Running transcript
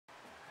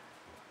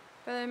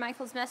Brother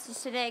Michael's message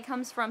today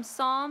comes from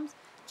Psalms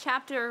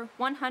chapter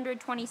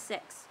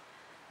 126.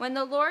 When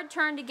the Lord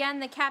turned again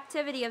the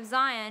captivity of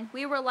Zion,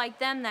 we were like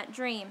them that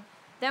dream.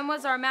 Then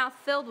was our mouth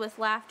filled with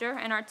laughter,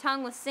 and our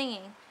tongue with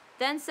singing.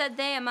 Then said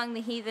they among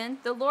the heathen,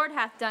 The Lord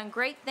hath done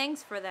great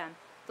things for them.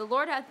 The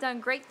Lord hath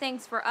done great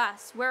things for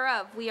us,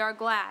 whereof we are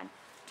glad.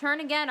 Turn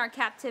again our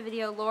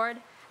captivity, O Lord,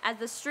 as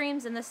the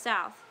streams in the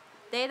south.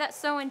 They that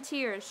sow in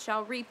tears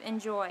shall reap in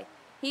joy.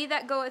 He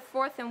that goeth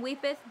forth and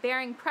weepeth,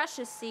 bearing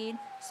precious seed,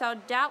 shall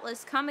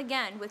doubtless come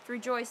again with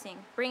rejoicing,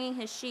 bringing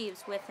his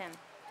sheaves with him.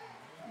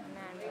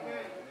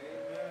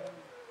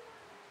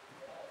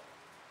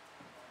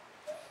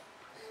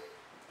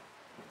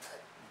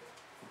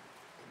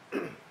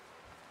 Amen.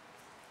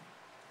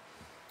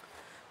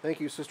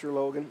 Thank you, Sister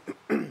Logan.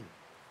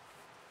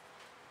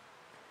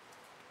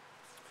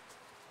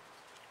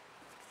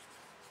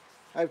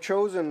 I've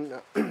chosen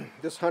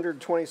this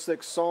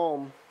 126th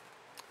Psalm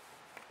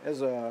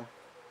as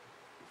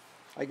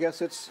I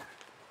guess it's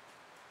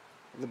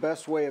the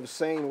best way of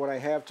saying what I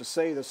have to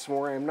say this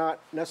morning. I'm not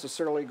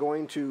necessarily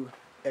going to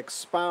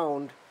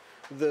expound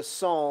this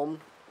Psalm.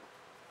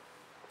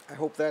 I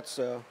hope that's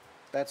an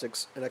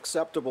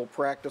acceptable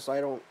practice. I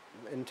don't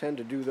intend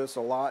to do this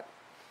a lot.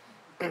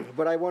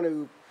 But I want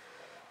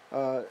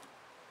to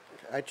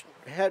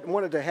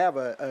wanted to have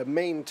a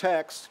main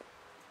text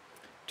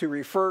to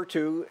refer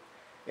to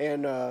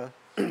and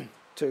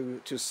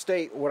to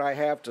state what I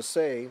have to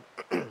say.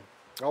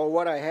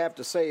 What I have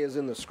to say is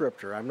in the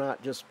Scripture. I'm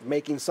not just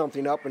making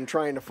something up and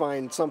trying to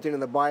find something in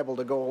the Bible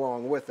to go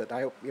along with it.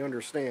 I hope you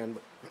understand.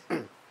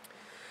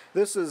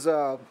 This is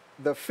the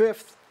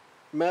fifth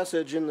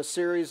message in the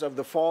series of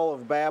the fall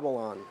of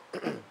Babylon.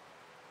 I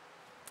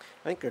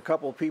think a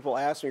couple of people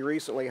asked me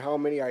recently how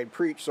many I'd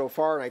preached so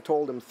far, and I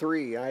told them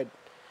 3.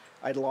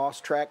 I'd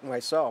lost track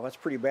myself. That's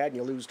pretty bad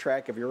when you lose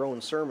track of your own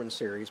sermon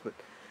series, but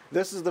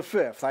this is the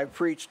 5th. I've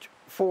preached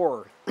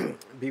 4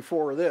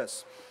 before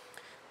this.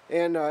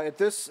 And at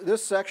this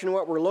section,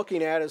 what we're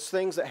looking at is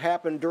things that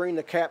happened during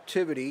the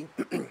captivity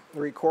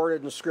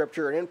recorded in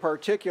Scripture, and in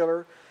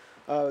particular,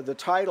 the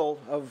title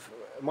of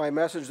my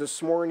message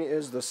this morning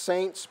is The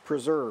Saints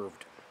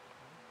Preserved.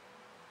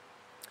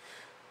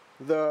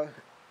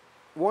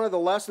 One of the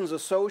lessons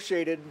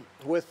associated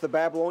with the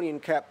Babylonian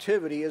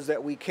captivity is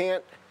that we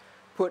can't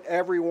put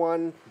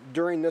everyone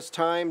during this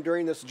time,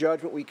 during this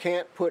judgment, we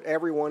can't put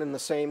everyone in the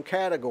same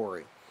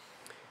category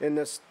in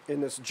this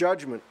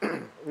judgment.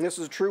 And this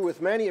is true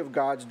with many of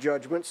God's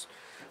judgments.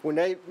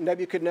 When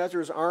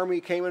Nebuchadnezzar's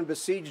army came and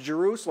besieged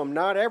Jerusalem,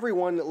 not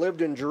everyone that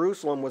lived in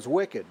Jerusalem was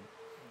wicked.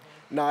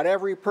 Not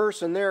every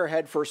person there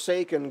had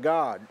forsaken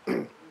God.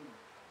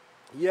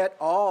 Yet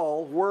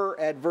all were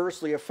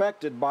adversely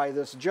affected by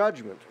this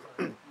judgment.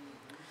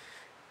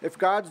 If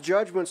God's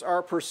judgments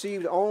are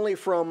perceived only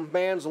from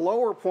man's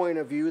lower point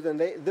of view, then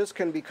this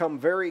can become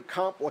very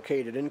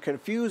complicated and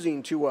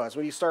confusing to us.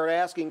 When you start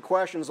asking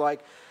questions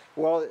like,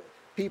 well,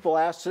 people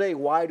ask today,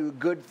 why do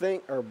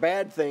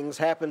bad things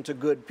happen to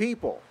good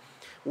people?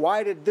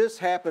 Why did this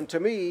happen to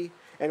me,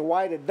 and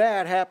why did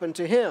that happen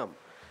to him?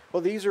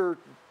 Well, these are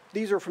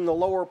from the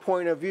lower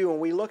point of view, and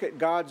we look at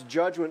God's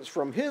judgments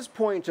from his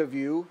point of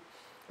view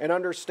and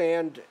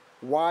understand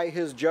why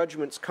his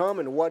judgments come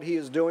and what he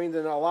is doing,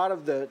 then a lot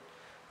of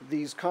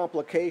these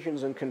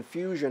complications and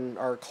confusion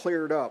are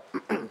cleared up.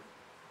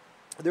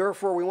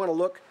 Therefore, we want to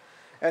look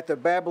at the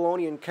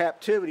Babylonian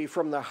captivity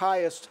from the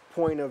highest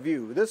point of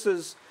view.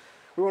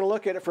 We want to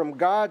look at it from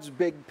God's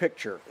big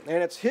picture,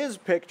 and it's his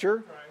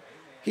picture.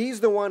 He's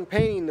the one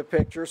painting the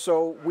picture,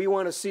 so we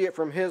want to see it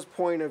from his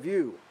point of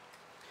view.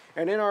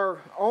 And in our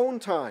own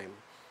time,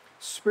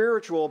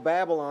 spiritual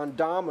Babylon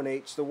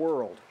dominates the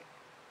world.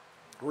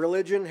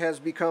 Religion has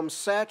become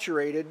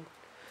saturated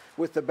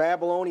with the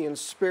Babylonian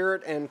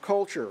spirit and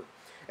culture.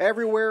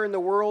 Everywhere in the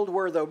world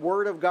where the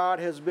Word of God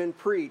has been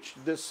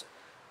preached, this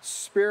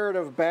spirit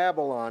of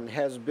Babylon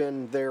has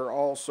been there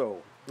also.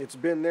 It's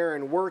been there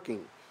and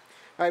working.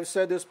 I've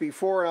said this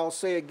before, and I'll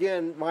say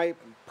again, my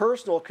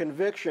personal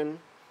conviction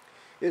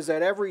is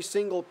that every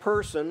single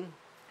person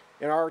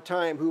in our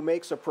time who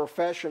makes a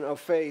profession of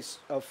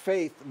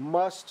faith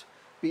must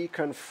be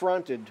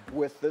confronted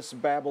with this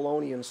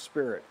Babylonian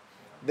spirit.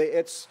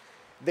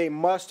 They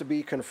must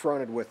be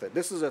confronted with it.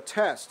 This is a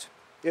test.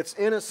 It's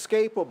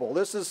inescapable.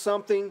 This is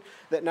something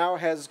that now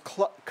has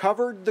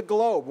covered the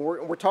globe.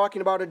 We're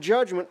talking about a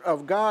judgment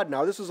of God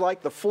now. This is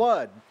like the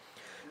flood.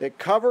 It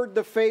covered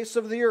the face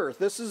of the earth.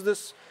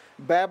 This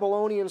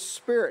Babylonian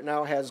spirit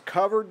now has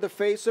covered the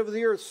face of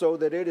the earth so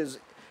that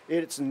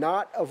it's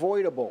not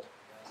avoidable.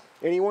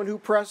 Anyone who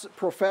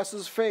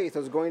professes faith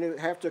is going to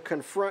have to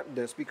confront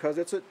this because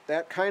it's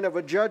that kind of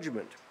a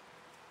judgment.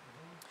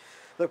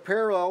 The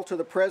parallel to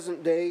the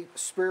present day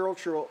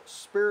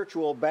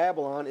spiritual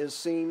Babylon is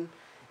seen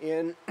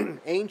in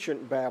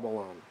ancient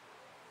Babylon,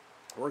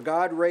 where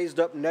God raised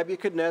up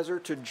Nebuchadnezzar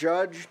to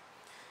judge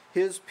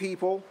his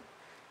people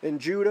in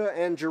Judah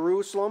and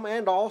Jerusalem,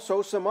 and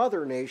also some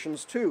other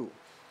nations too.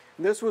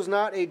 This was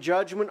not a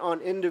judgment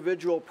on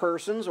individual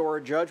persons or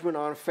a judgment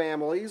on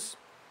families,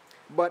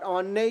 but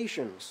on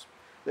nations.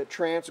 that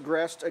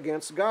transgressed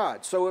against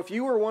God. So if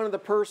you were one of the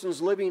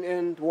persons living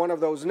in one of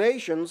those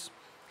nations,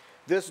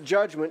 this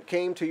judgment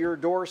came to your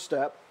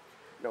doorstep.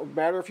 No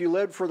matter if you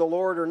lived for the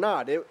Lord or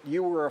not,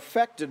 you were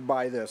affected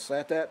by this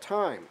at that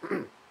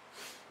time.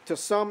 To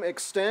some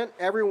extent,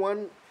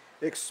 everyone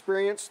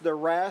experienced the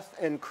wrath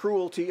and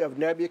cruelty of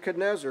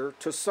Nebuchadnezzar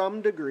to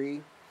some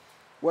degree,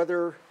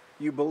 whether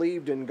you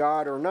believed in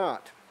God or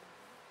not.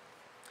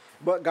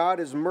 But God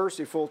is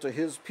merciful to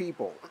his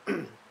people.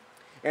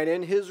 And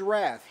in his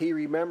wrath, he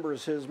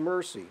remembers his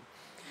mercy.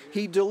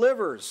 He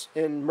delivers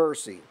in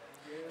mercy.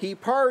 He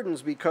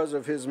pardons because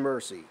of his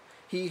mercy.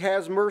 He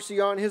has mercy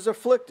on his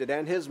afflicted,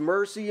 and his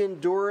mercy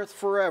endureth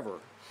forever.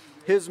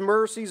 His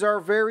mercies are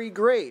very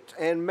great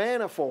and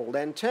manifold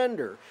and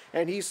tender,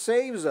 and he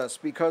saves us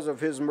because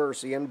of his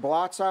mercy and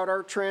blots out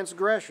our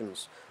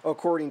transgressions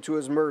according to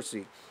his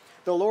mercy.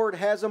 The Lord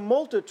has a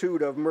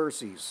multitude of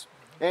mercies,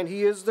 and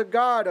he is the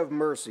God of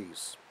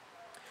mercies.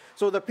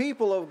 So the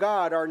people of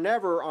God are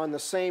never on the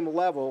same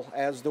level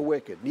as the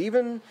wicked.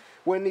 Even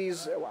when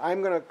these,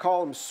 I'm going to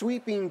call them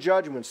sweeping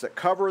judgments that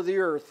cover the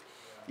earth,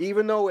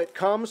 even though it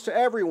comes to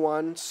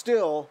everyone,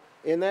 still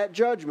in that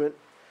judgment,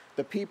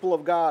 the people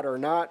of God are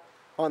not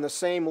on the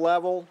same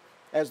level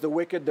as the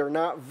wicked. They're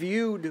not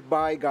viewed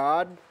by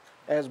God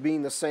as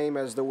being the same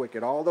as the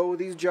wicked. Although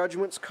these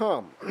judgments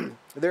come,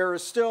 there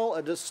is still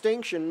a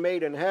distinction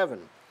made in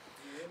heaven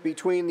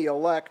between the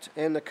elect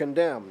and the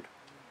condemned.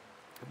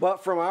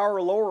 But from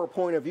our lower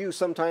point of view,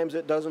 sometimes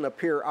it doesn't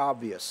appear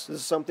obvious.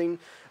 This is something,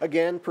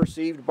 again,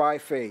 perceived by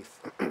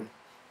faith.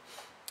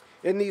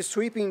 In these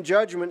sweeping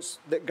judgments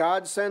that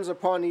God sends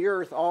upon the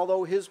earth,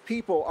 although his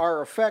people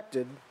are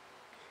affected,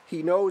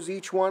 he knows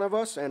each one of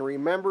us and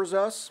remembers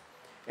us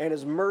and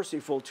is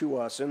merciful to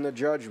us in the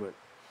judgment.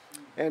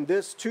 And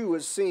this too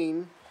is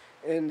seen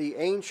in the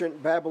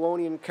ancient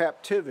Babylonian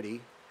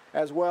captivity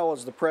as well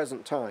as the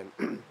present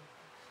time.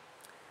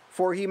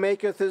 For he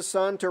maketh his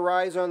sun to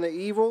rise on the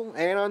evil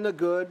and on the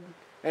good,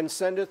 and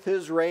sendeth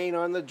his rain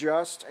on the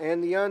just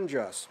and the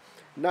unjust.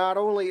 Not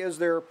only is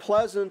there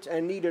pleasant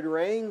and needed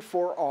rain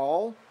for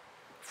all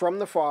from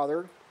the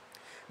Father,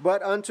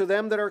 but unto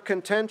them that are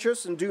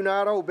contentious and do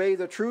not obey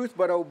the truth,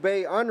 but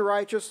obey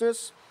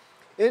unrighteousness,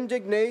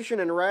 indignation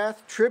and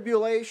wrath,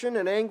 tribulation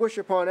and anguish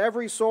upon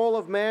every soul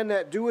of man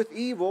that doeth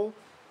evil,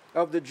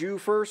 of the Jew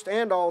first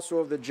and also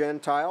of the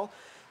Gentile.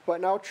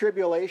 But now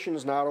tribulation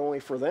is not only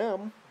for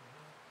them.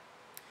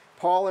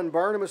 Paul and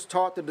Barnabas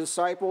taught the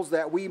disciples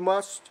that we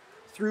must,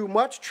 through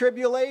much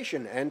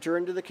tribulation, enter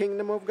into the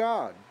kingdom of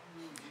God.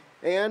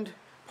 And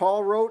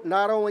Paul wrote,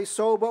 not only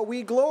so, but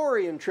we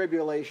glory in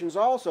tribulations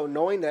also,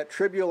 knowing that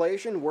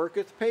tribulation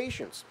worketh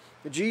patience.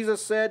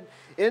 Jesus said,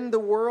 in the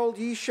world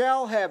ye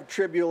shall have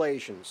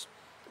tribulations,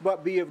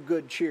 but be of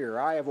good cheer.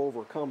 I have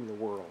overcome the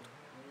world.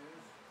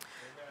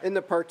 In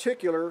the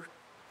particular,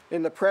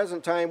 in the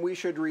present time, we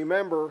should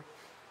remember,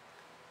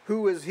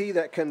 who is he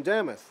that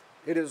condemneth?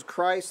 It is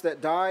Christ that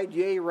died,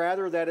 yea,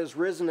 rather, that is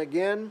risen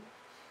again,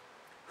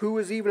 who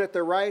is even at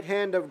the right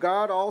hand of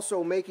God,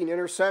 also making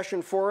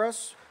intercession for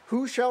us.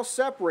 Who shall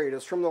separate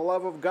us from the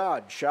love of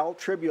God? Shall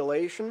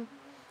tribulation,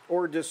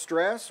 or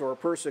distress, or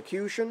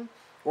persecution,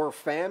 or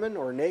famine,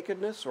 or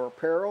nakedness, or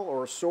peril,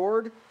 or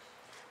sword?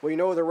 We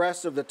know the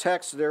rest of the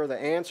text there, the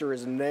answer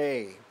is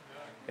nay.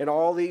 In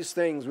all these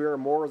things we are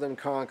more than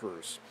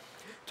conquerors.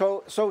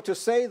 So to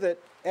say that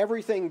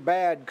everything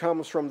bad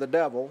comes from the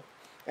devil,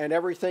 and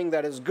everything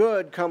that is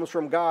good comes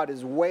from God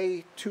is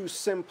way too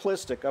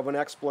simplistic of an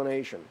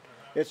explanation.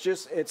 It's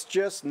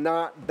just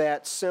not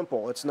that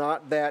simple. It's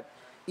not that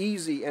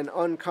easy and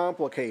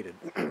uncomplicated.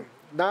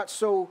 Not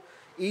so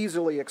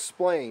easily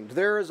explained.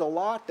 There is a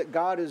lot that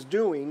God is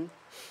doing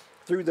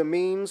through the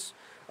means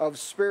of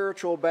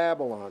spiritual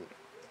Babylon.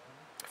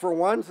 For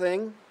one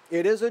thing,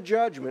 it is a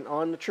judgment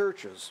on the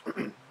churches,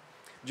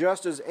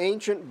 just as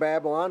ancient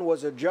Babylon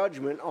was a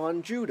judgment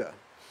on Judah.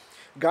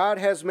 God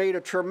has made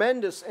a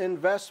tremendous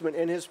investment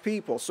in his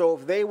people, so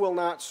if they will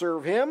not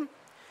serve him,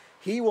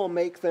 he will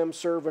make them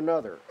serve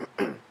another.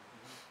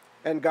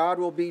 And God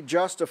will be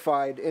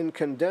justified in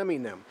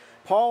condemning them.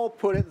 Paul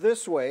put it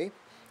this way,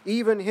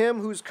 even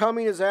him whose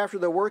coming is after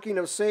the working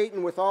of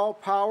Satan with all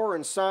power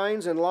and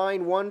signs and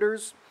lying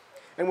wonders,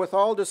 and with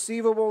all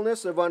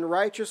deceivableness of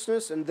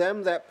unrighteousness in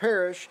them that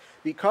perish,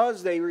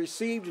 because they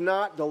received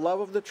not the love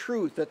of the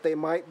truth, that they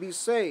might be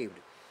saved.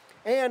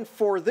 And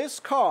for this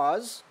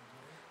cause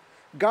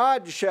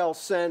God shall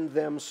send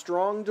them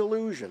strong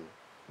delusion,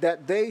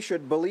 that they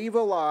should believe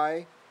a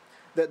lie,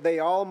 that they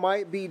all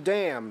might be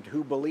damned,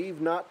 who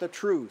believed not the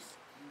truth,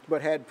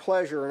 but had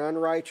pleasure in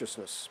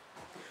unrighteousness.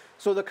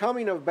 So the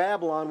coming of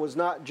Babylon was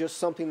not just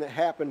something that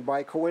happened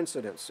by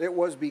coincidence. It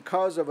was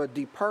because of a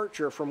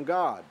departure from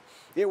God.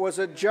 It was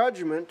a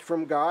judgment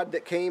from God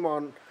that came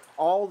on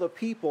all the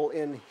people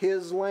in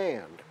his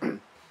land.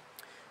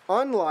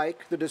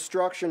 Unlike the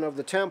destruction of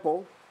the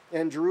temple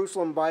and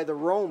Jerusalem by the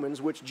Romans,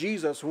 which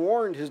Jesus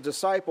warned his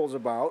disciples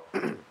about,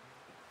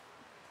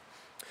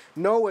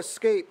 no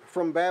escape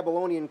from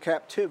Babylonian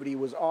captivity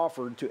was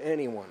offered to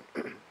anyone.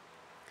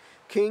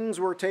 Kings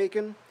were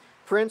taken,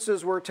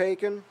 princes were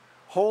taken,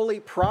 Holy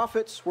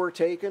prophets were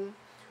taken.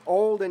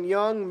 Old and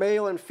young,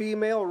 male and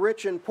female,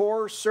 rich and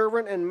poor,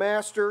 servant and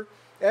master,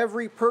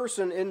 every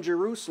person in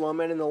Jerusalem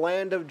and in the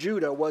land of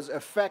Judah was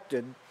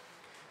affected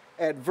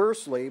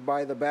adversely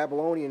by the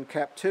Babylonian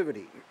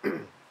captivity.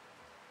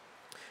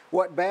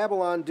 What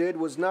Babylon did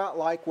was not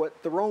like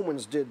what the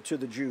Romans did to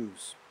the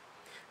Jews.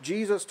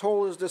 Jesus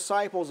told his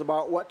disciples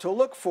about what to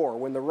look for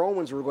when the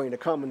Romans were going to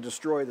come and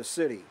destroy the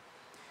city.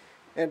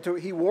 And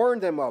he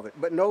warned them of it,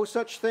 but no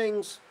such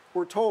things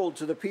were told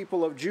to the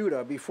people of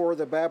Judah before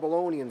the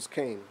Babylonians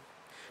came.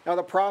 Now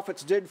the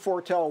prophets did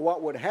foretell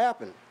what would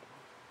happen,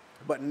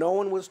 but no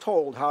one was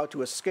told how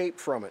to escape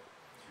from it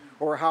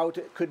or how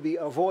it could be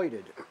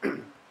avoided.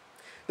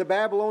 The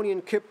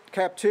Babylonian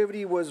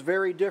captivity was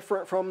very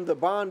different from the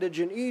bondage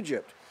in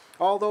Egypt.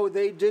 Although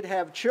they did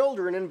have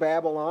children in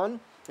Babylon,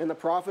 and the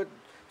prophets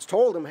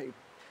told them, hey,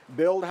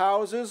 build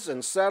houses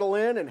and settle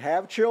in and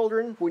have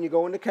children when you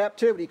go into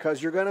captivity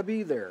because you're going to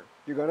be there.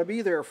 You're going to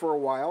be there for a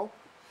while.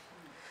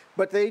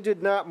 But they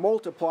did not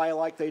multiply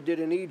like they did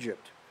in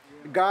Egypt.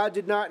 God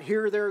did not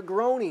hear their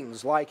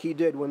groanings like he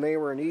did when they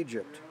were in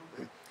Egypt.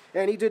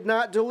 And he did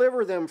not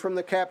deliver them from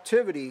the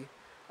captivity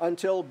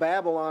until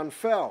Babylon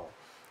fell.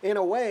 In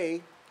a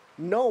way,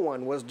 no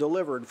one was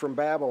delivered from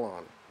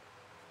Babylon.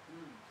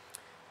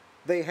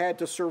 They had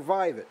to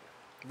survive it.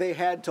 They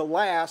had to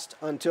last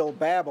until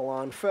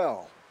Babylon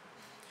fell.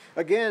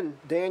 Again,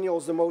 Daniel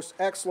is the most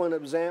excellent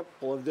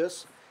example of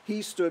this.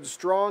 He stood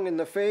strong in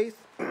the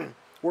faith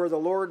where the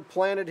Lord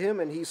planted him,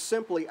 and he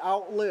simply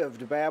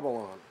outlived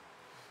Babylon.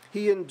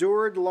 He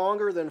endured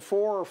longer than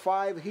 4 or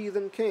 5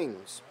 heathen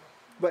kings,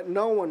 but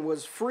no one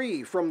was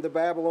free from the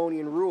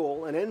Babylonian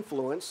rule and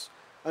influence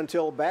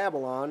until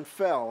Babylon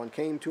fell and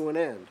came to an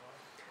end.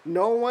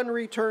 No one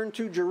returned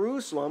to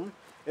Jerusalem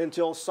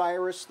until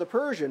Cyrus the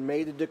Persian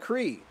made a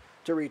decree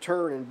to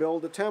return and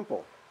build a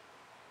temple.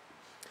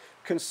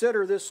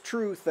 Consider this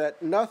truth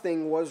that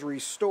nothing was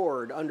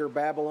restored under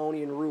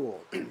Babylonian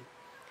rule.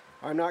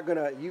 I'm not going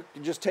to, you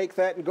can just take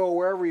that and go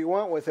wherever you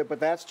want with it, but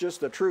that's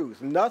just the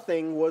truth.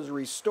 Nothing was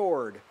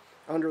restored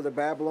under the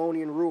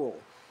Babylonian rule.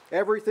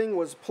 Everything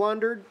was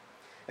plundered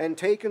and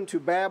taken to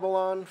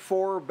Babylon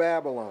for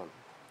Babylon.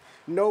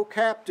 No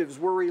captives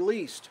were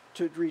released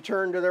to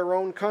return to their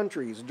own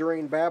countries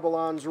during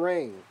Babylon's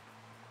reign.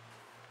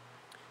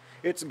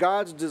 It's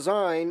God's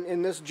design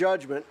in this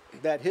judgment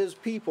that his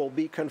people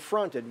be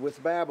confronted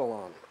with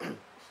Babylon.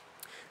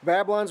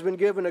 Babylon's been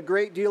given a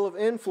great deal of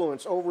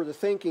influence over the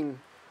thinking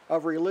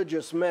of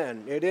religious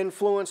men. It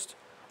influenced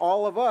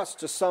all of us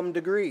to some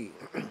degree.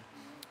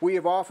 We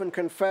have often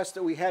confessed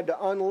that we had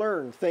to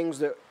unlearn things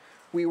that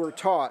we were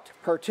taught,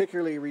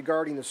 particularly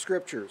regarding the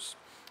Scriptures.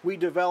 We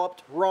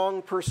developed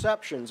wrong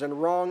perceptions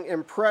and wrong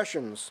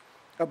impressions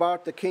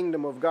about the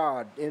kingdom of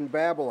God in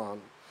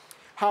Babylon.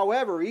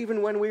 However,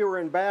 even when we were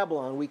in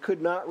Babylon, we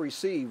could not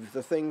receive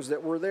the things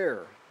that were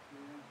there.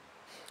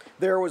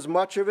 There was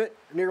much of it,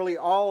 nearly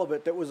all of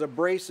it, that was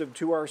abrasive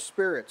to our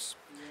spirits.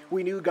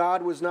 We knew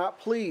God was not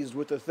pleased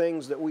with the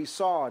things that we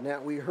saw and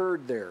that we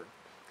heard there.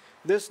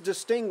 This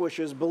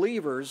distinguishes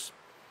believers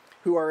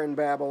who are in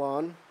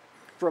Babylon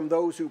from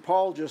those who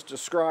Paul just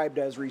described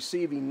as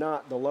receiving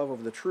not the love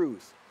of the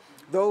truth.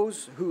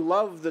 Those who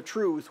love the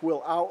truth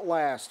will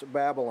outlast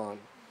Babylon.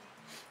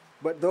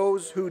 But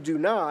those who do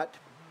not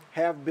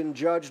have been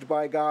judged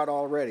by God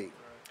already.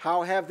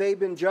 How have they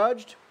been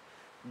judged?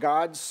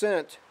 God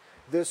sent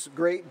this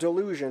great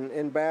delusion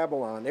in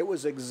Babylon. It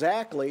was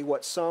exactly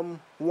what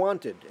some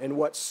wanted and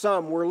what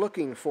some were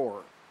looking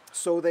for.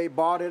 So they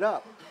bought it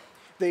up.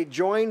 They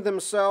joined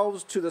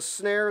themselves to the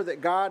snare that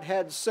God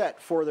had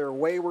set for their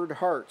wayward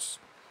hearts.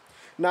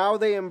 Now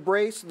they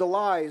embrace the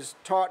lies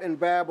taught in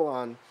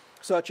Babylon,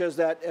 such as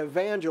that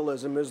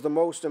evangelism is the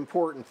most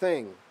important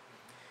thing.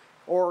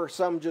 Or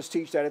some just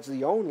teach that it's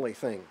the only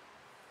thing.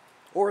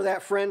 Or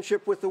that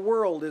friendship with the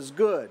world is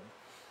good.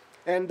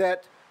 And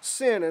that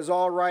sin is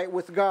all right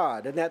with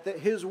God. And that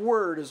his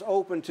word is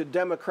open to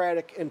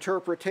democratic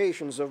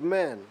interpretations of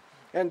men.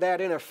 And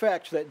that in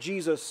effect that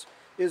Jesus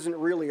isn't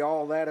really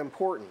all that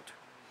important.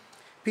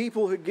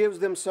 People who give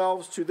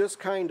themselves to this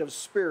kind of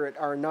spirit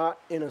are not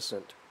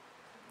innocent.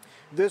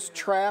 This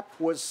trap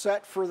was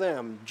set for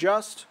them,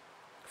 just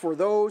for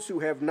those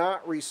who have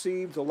not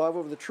received the love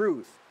of the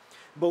truth.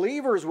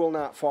 Believers will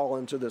not fall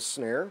into this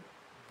snare.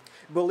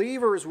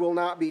 Believers will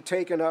not be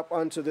taken up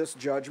unto this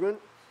judgment.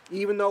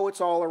 Even though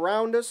it's all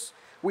around us,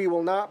 we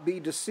will not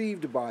be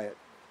deceived by it.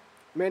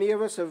 Many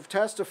of us have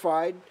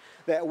testified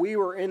that we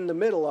were in the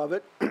middle of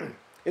it,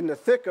 in the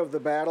thick of the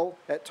battle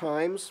at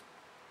times,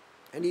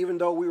 and even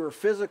though we were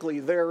physically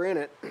there in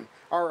it,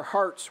 our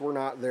hearts were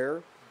not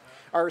there.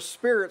 Our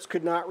spirits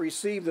could not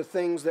receive the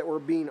things that were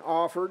being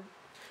offered.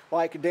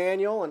 Like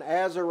Daniel and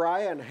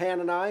Azariah and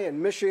Hananiah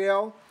and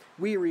Mishael,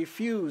 we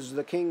refused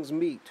the king's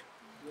meat.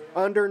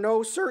 Under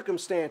no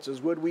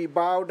circumstances would we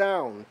bow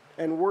down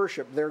and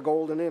worship their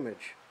golden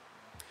image.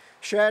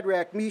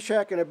 Shadrach,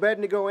 Meshach, and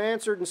Abednego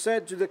answered and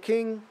said to the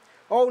king,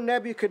 O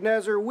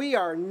Nebuchadnezzar, we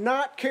are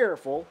not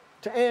careful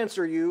to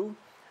answer you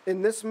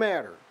in this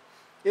matter.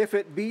 If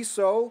it be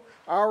so,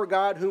 our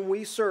God whom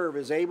we serve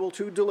is able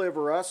to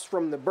deliver us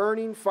from the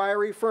burning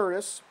fiery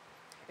furnace,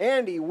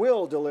 and he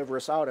will deliver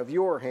us out of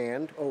your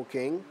hand, O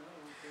king.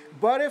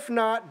 But if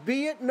not,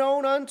 be it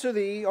known unto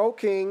thee, O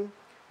king,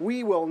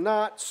 we will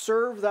not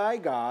serve thy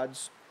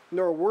gods,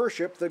 nor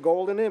worship the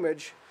golden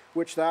image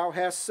which thou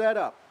hast set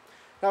up.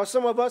 Now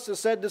some of us have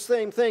said the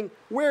same thing.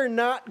 We're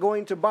not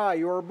going to buy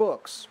your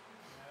books.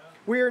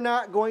 We're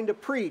not going to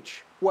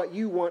preach what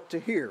you want to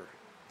hear.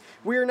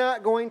 We're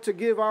not going to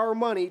give our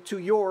money to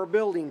your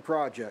building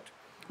project.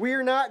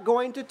 We're not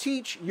going to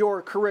teach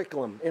your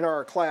curriculum in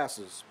our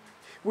classes.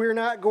 We're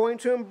not going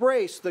to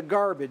embrace the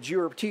garbage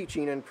you're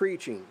teaching and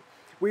preaching.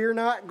 We are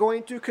not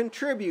going to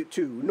contribute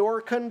to,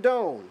 nor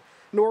condone,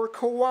 nor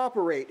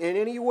cooperate in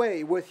any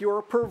way with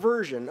your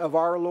perversion of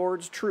our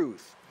Lord's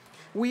truth.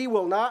 We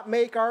will not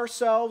make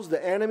ourselves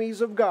the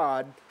enemies of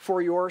God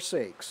for your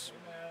sakes.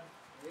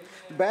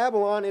 Amen.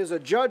 Babylon is a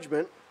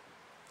judgment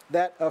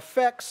that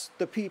affects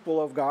the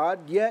people of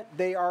God, yet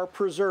they are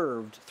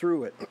preserved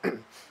through it.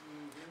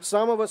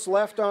 Some of us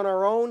left on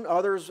our own,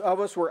 others of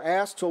us were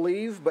asked to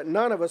leave, but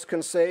none of us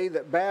can say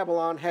that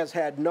Babylon has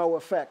had no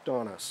effect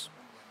on us.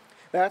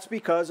 That's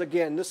because,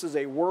 again, this is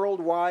a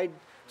worldwide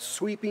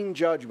sweeping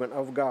judgment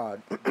of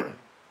God.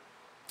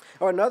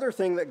 Another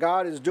thing that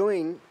God is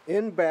doing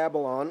in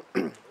Babylon,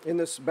 in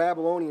this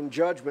Babylonian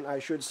judgment, I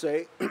should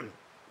say,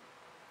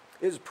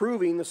 is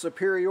proving the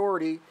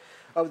superiority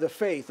of the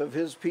faith of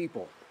his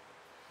people.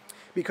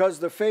 Because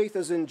the faith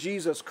is in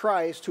Jesus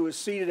Christ, who is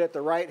seated at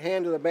the right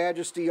hand of the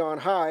majesty on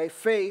high,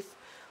 faith,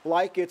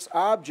 like its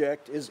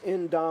object, is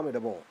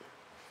indomitable.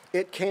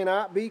 It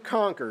cannot be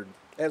conquered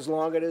as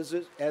long as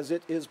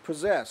it is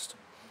possessed.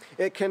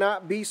 It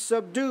cannot be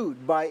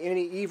subdued by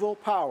any evil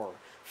power.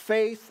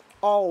 Faith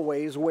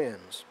always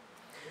wins.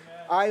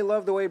 Amen. I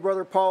love the way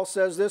Brother Paul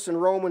says this in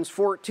Romans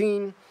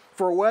 14.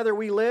 For whether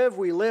we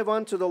live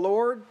unto the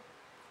Lord.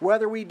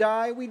 Whether we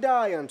die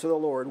unto the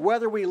Lord.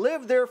 Whether we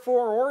live,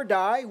 therefore, or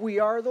die, we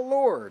are the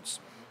Lord's.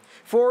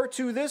 For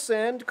to this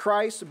end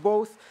Christ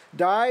both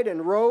died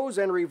and rose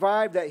and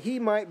revived, that he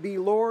might be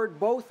Lord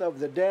both of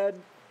the dead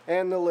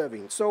and the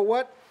living. So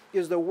what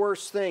is the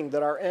worst thing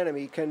that our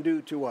enemy can do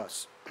to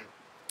us?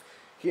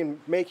 He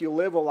can make you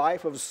live a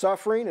life of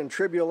suffering and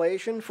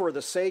tribulation for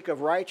the sake of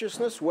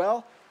righteousness.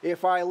 Well,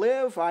 if I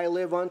live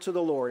unto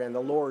the Lord, and the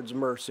Lord's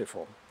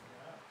merciful.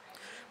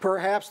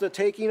 Perhaps the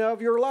taking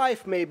of your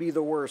life may be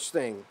the worst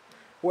thing.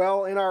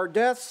 Well, in our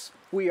deaths,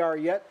 we are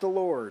yet the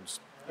Lord's,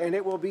 and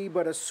it will be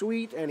but a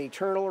sweet and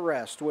eternal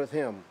rest with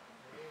him.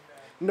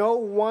 No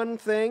one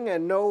thing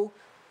and no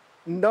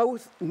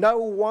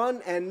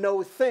one and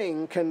no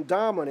thing can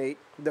dominate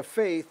the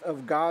faith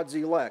of God's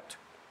elect.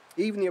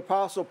 Even the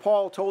Apostle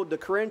Paul told the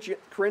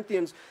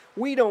Corinthians,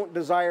 we don't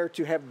desire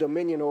to have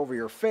dominion over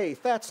your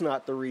faith. That's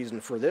not the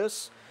reason for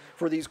this.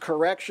 For these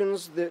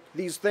corrections,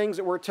 these things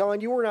that we're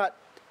telling you, we're not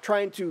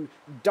trying to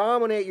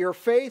dominate your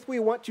faith. We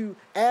want to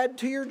add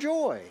to your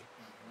joy.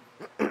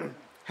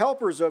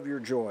 Helpers of your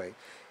joy.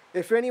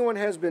 If anyone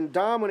has been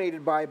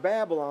dominated by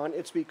Babylon,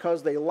 it's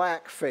because they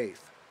lack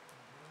faith.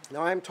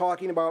 Now I'm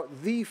talking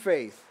about the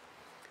faith,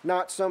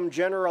 not some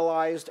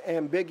generalized,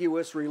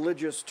 ambiguous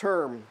religious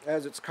term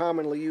as it's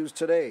commonly used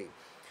today.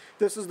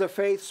 This is the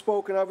faith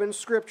spoken of in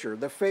Scripture,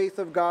 the faith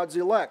of God's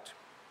elect,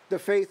 the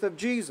faith of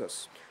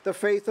Jesus, the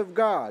faith of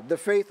God, the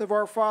faith of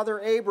our father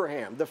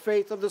Abraham, the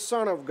faith of the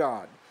Son of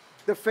God,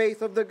 the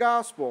faith of the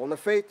gospel, and the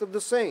faith of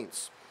the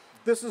saints.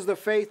 This is the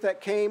faith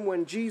that came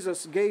when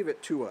Jesus gave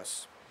it to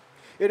us.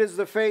 It is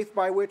the faith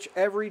by which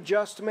every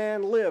just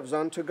man lives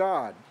unto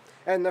God,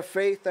 and the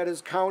faith that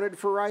is counted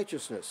for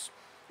righteousness.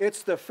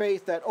 It's the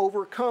faith that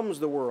overcomes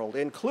the world,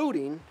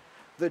 including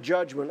the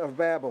judgment of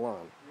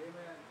Babylon. Amen.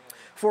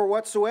 For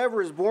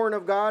whatsoever is born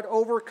of God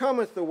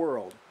overcometh the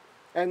world.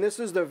 And this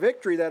is the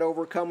victory that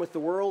overcometh the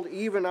world,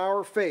 even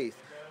our faith.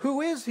 Amen.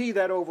 Who is he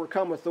that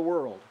overcometh the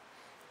world?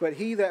 But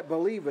he that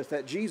believeth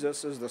that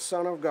Jesus is the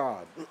Son of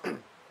God.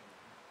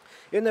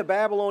 In the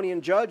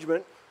Babylonian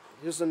judgment,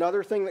 this is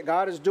another thing that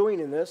God is doing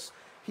in this.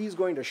 He's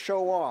going to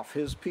show off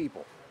his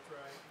people.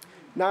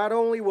 Not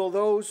only will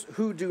those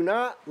who do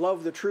not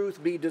love the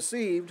truth be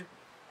deceived,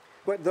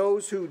 but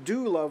those who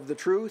do love the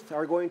truth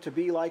are going to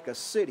be like a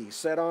city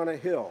set on a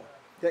hill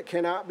that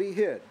cannot be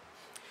hid.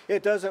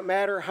 It doesn't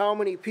matter how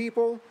many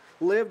people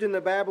lived in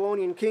the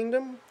Babylonian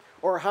kingdom,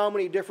 or how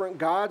many different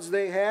gods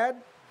they had,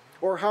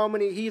 or how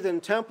many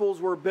heathen temples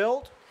were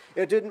built.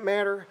 It didn't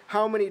matter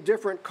how many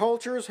different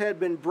cultures had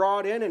been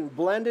brought in and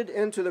blended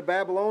into the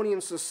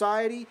Babylonian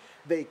society.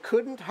 They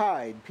couldn't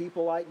hide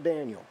people like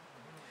Daniel.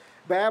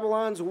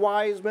 Babylon's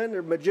wise men,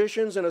 their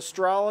magicians and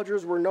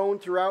astrologers, were known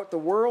throughout the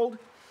world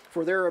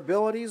for their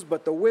abilities,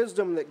 but the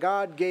wisdom that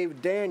God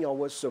gave Daniel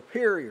was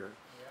superior,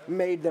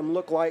 made them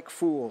look like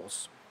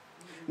fools.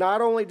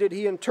 Not only did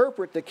he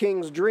interpret the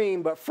king's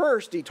dream, but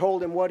first he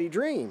told him what he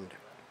dreamed.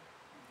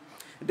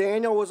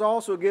 Daniel was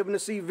also given to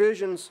see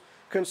visions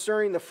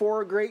concerning the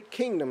 4 great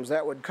kingdoms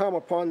that would come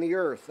upon the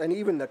earth, and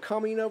even the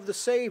coming of the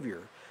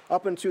Savior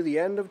up unto the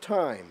end of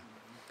time.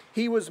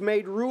 He was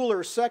made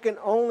ruler second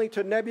only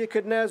to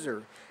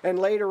Nebuchadnezzar. And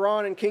later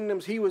on in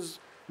kingdoms, he was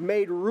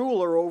made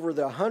ruler over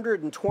the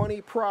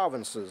 120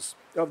 provinces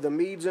of the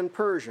Medes and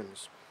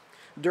Persians.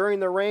 During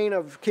the reign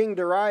of King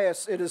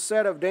Darius, it is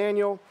said of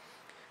Daniel,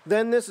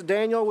 "Then this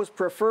Daniel was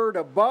preferred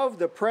above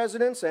the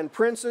presidents and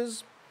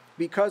princes,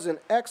 because an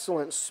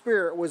excellent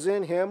spirit was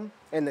in him,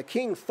 and the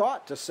king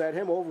thought to set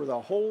him over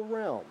the whole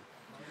realm."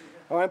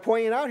 Now, I'm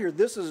pointing out here,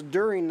 this is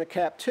during the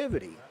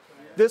captivity.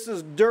 This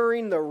is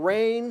during the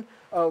reign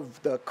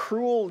of the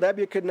cruel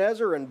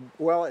Nebuchadnezzar, and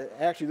well,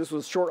 actually this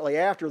was shortly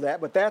after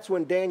that, but that's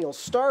when Daniel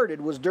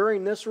started, was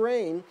during this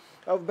reign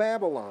of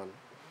Babylon.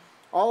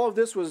 All of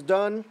this was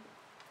done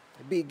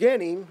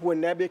beginning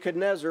when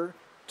Nebuchadnezzar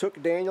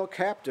took Daniel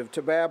captive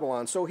to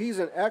Babylon. So he's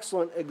an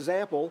excellent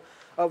example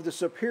of the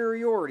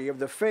superiority of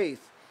the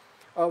faith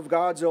of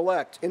God's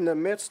elect in the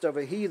midst of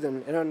a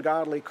heathen and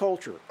ungodly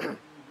culture.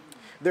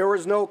 There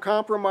was no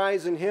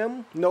compromise in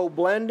him, no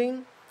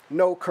blending,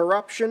 no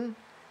corruption,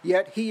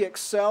 yet he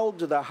excelled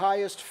to the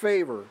highest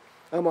favor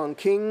among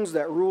kings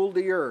that ruled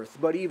the earth,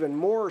 but even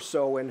more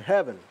so in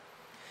heaven,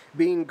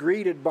 being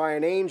greeted by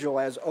an angel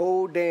as,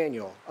 "O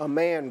Daniel, a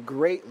man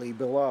greatly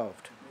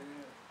beloved."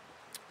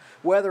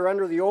 Whether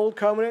under the Old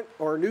Covenant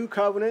or New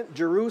Covenant,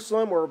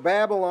 Jerusalem or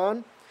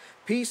Babylon,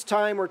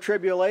 peacetime or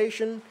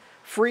tribulation,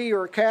 free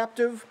or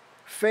captive,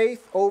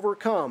 faith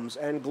overcomes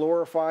and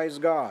glorifies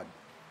God.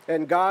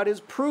 And God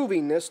is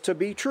proving this to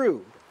be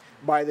true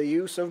by the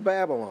use of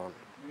Babylon.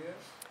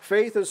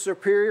 Faith is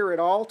superior at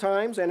all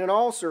times and in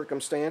all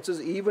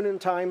circumstances, even in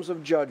times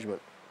of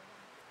judgment.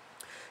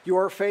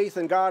 Your faith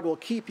in God will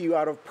keep you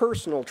out of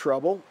personal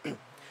trouble,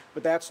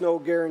 but that's no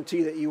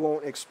guarantee that you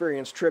won't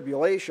experience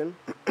tribulation.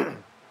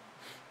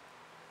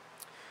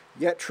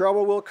 Yet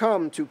trouble will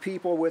come to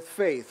people with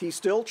faith. He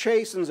still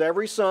chastens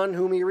every son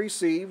whom he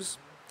receives.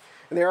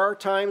 And there are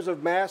times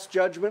of mass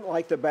judgment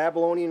like the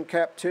Babylonian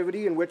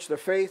captivity in which the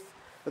faith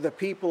of the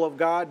people of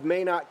God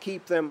may not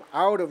keep them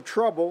out of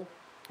trouble,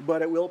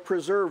 but it will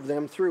preserve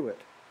them through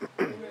it.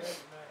 At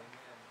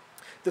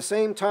the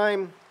same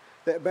time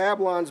that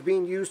Babylon's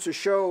being used to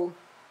show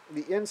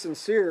the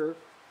insincere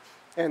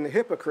and the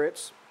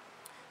hypocrites,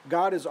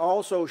 God is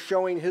also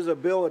showing his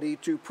ability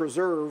to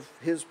preserve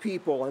his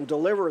people and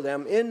deliver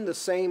them in the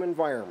same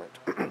environment.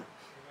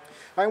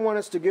 I want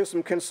us to give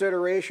some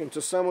consideration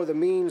to some of the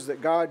means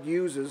that God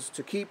uses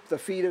to keep the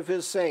feet of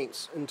his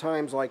saints in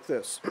times like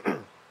this.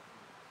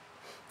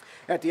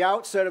 At the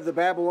outset of the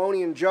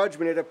Babylonian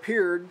judgment, it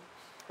appeared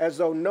as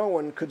though no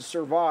one could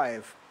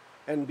survive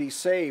and be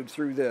saved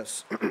through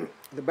this.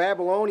 The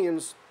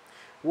Babylonians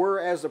were,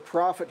 as the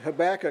prophet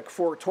Habakkuk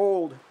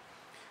foretold,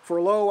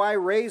 "For lo, I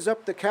raise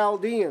up the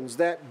Chaldeans,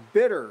 that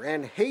bitter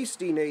and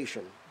hasty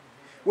nation,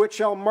 which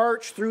shall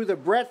march through the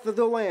breadth of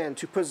the land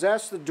to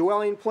possess the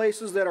dwelling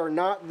places that are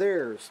not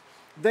theirs.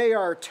 They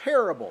are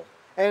terrible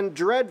and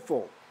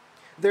dreadful.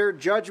 Their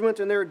judgment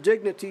and their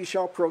dignity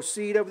shall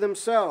proceed of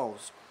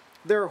themselves.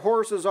 Their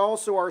horses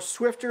also are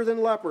swifter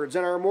than leopards,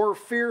 and are more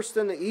fierce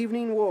than the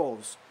evening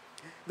wolves.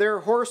 Their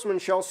horsemen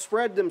shall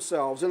spread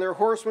themselves, and their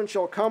horsemen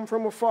shall come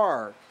from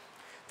afar.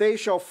 They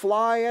shall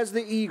fly as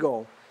the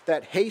eagle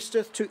that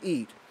hasteth to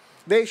eat.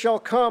 They shall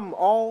come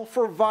all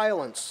for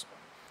violence.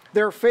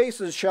 Their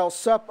faces shall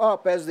sup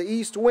up as the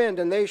east wind,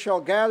 and they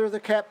shall gather the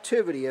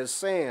captivity as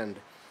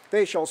sand.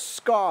 They shall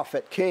scoff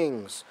at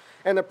kings,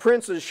 and the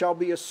princes shall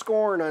be a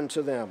scorn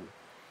unto them.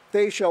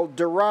 They shall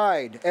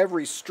deride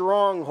every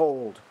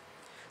stronghold.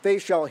 They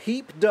shall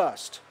heap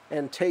dust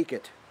and take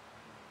it."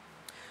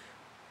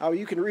 Now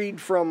you can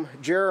read from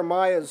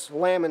Jeremiah's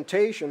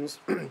Lamentations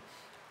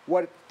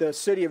what the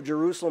city of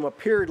Jerusalem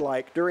appeared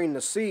like during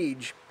the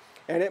siege,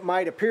 and it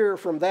might appear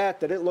from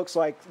that it looks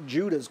like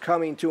Judah's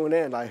coming to an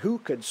end. Who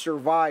could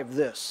survive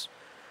this?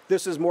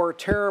 This is more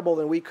terrible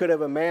than we could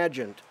have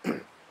imagined.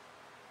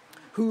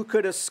 Who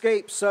could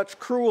escape such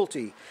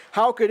cruelty?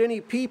 How could any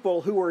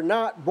people who were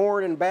not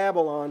born in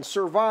Babylon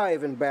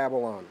survive in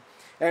Babylon?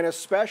 And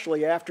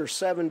especially after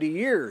 70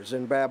 years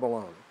in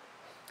Babylon.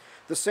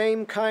 The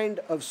same kind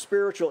of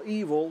spiritual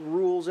evil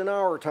rules in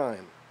our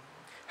time.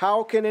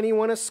 How can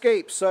anyone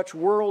escape such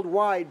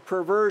worldwide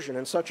perversion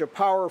and such a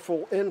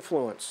powerful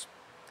influence?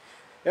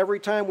 Every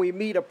time we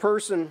meet a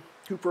person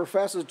who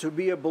professes to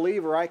be a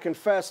believer, I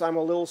confess I'm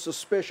a little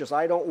suspicious.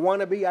 I don't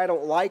want to be, I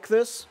don't like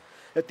this,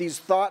 that these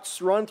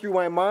thoughts run through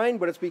my mind,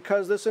 but it's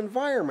because this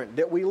environment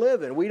that we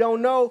live in. We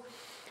don't know.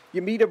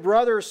 You meet a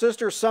brother or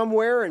sister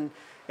somewhere and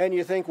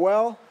you think,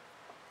 well,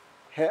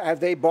 have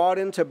they bought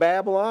into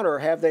Babylon or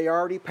have they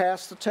already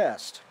passed the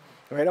test?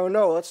 I don't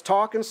know. Let's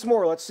talk some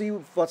more.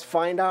 Let's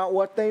find out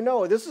what they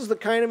know. This is the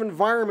kind of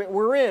environment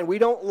we're in. We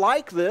don't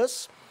like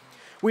this.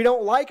 We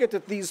don't like it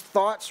that these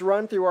thoughts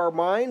run through our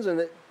minds,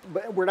 and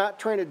but we're not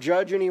trying to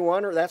judge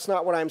anyone, or that's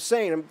not what I'm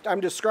saying.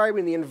 I'm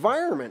describing the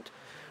environment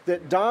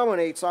that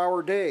dominates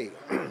our day.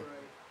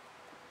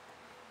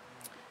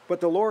 But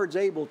the Lord's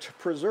able to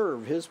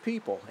preserve his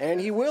people, and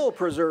he will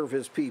preserve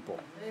his people.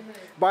 Amen.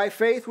 By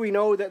faith, we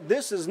know that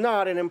this is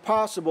not an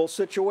impossible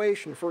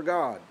situation for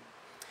God.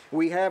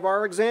 We have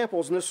our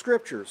examples in the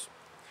Scriptures.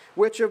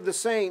 Which of the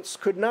saints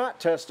could not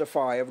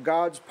testify of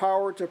God's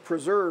power to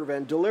preserve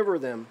and deliver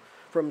them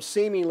from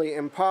seemingly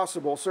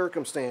impossible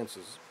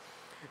circumstances?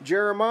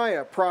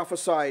 Jeremiah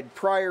prophesied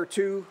prior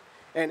to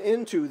and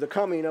into the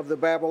coming of the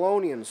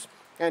Babylonians,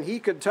 and he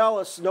could tell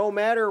us no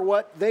matter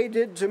what they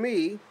did to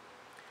me,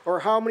 or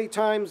how many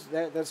times,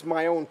 that's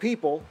my own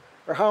people,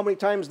 or how many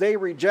times they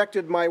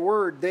rejected my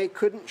word, they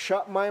couldn't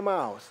shut my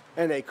mouth,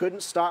 and they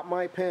couldn't stop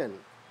my pen.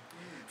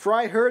 For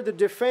I heard the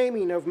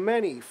defaming of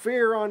many,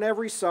 fear on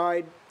every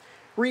side.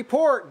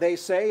 Report, they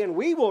say, and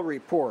we will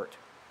report.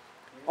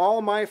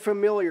 All my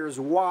familiars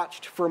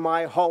watched for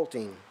my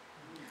halting,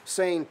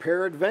 saying,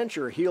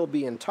 peradventure he'll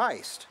be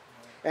enticed,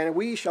 and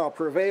we shall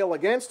prevail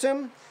against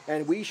him,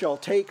 and we shall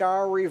take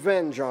our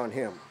revenge on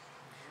him.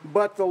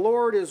 But the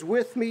Lord is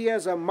with me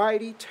as a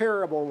mighty,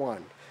 terrible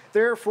one.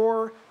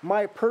 Therefore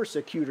my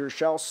persecutors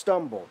shall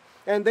stumble,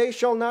 and they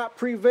shall not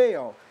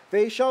prevail.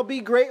 They shall be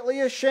greatly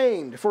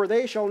ashamed, for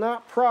they shall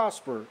not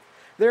prosper.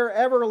 Their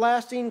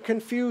everlasting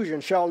confusion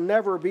shall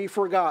never be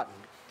forgotten.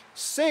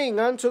 Sing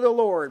unto the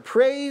Lord,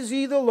 praise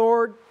ye the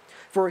Lord,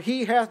 for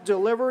he hath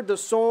delivered the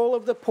soul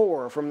of the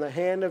poor from the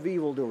hand of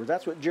evildoers.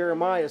 That's what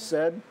Jeremiah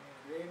said.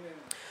 Amen.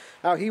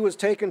 Now he was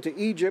taken to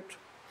Egypt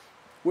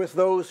with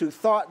those who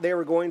thought they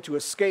were going to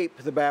escape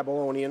the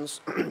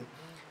Babylonians.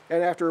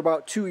 And after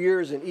about 2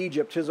 years in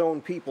Egypt, his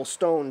own people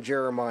stoned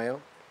Jeremiah.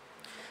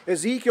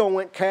 Ezekiel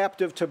went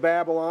captive to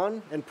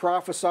Babylon and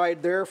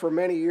prophesied there for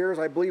many years,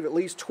 I believe at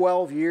least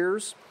 12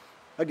 years,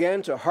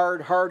 again to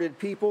hard-hearted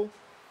people.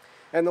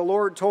 And the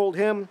Lord told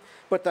him,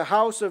 but the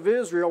house of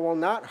Israel will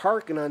not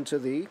hearken unto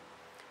thee,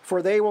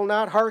 for they will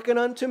not hearken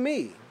unto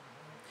me.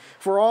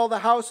 For all the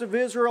house of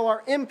Israel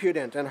are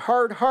impudent and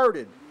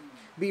hard-hearted.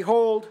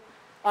 Behold,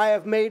 I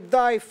have made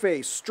thy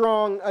face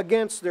strong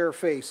against their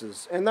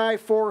faces, and thy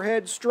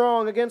forehead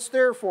strong against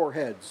their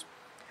foreheads.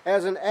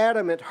 As an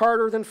adamant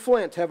harder than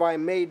flint have I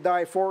made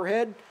thy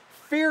forehead.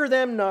 Fear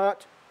them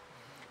not,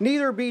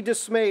 neither be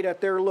dismayed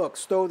at their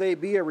looks, though they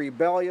be a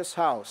rebellious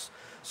house.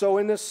 So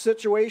in this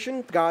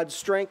situation, God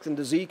strengthened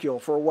Ezekiel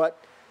for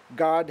what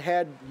God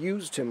had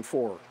used him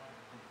for.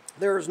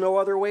 There is no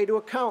other way to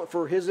account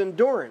for his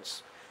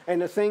endurance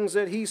and the things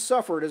that he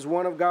suffered as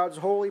one of God's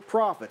holy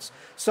prophets,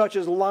 such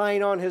as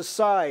lying on his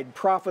side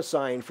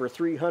prophesying for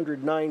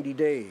 390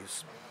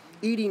 days,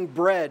 eating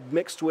bread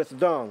mixed with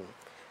dung,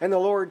 and the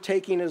Lord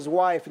taking his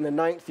wife in the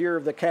 9th year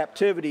of the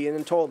captivity and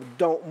then told him,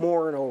 don't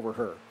mourn over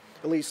her,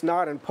 at least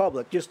not in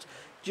public. Just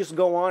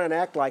go on and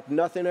act like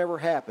nothing ever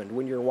happened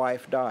when your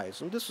wife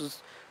dies. And this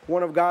is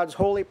one of God's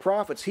holy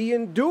prophets. He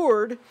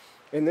endured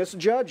in this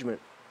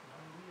judgment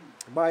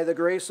by the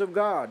grace of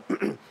God.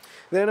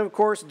 Then, of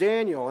course,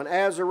 Daniel and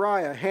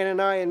Azariah,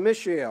 Hananiah and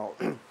Mishael.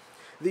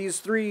 These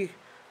three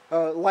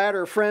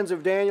latter friends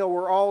of Daniel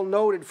were all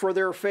noted for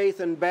their faith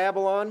in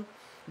Babylon,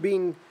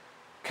 being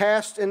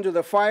cast into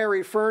the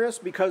fiery furnace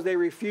because they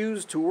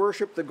refused to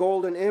worship the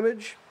golden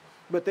image,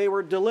 but they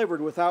were delivered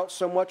without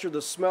so much of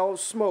the smell of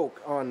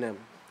smoke on them.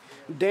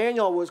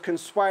 Daniel was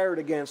conspired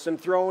against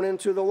and thrown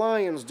into the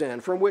lion's den,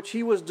 from which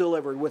he was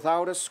delivered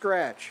without a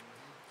scratch.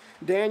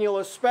 Daniel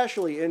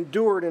especially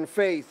endured in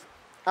faith,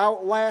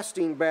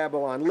 outlasting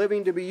Babylon,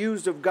 living to be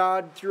used of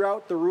God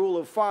throughout the rule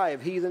of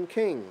 5 heathen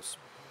kings.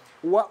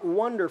 What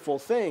wonderful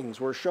things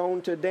were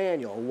shown to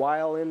Daniel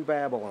while in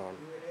Babylon.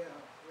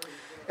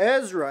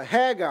 Ezra,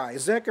 Haggai,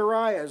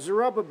 Zechariah,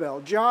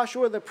 Zerubbabel,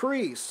 Joshua the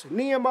priest,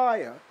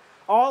 Nehemiah,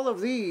 all of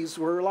these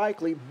were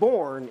likely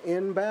born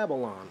in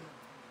Babylon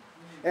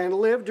and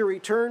lived to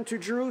return to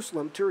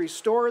Jerusalem to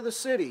restore the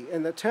city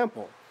and the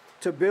temple,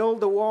 to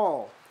build the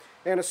wall,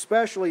 and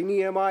especially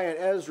Nehemiah and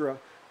Ezra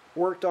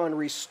worked on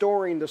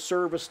restoring the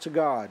service to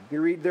God.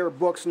 You read their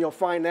books and you'll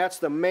find that's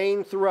the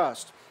main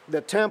thrust.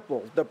 The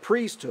temple, the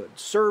priesthood,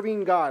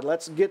 serving God.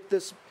 Let's get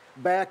this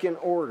back in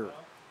order.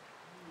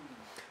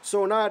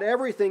 So not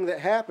everything that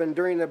happened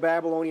during the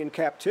Babylonian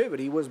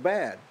captivity was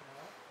bad.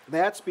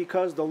 That's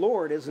because the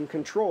Lord is in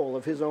control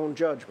of his own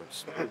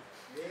judgments.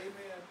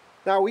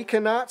 Now we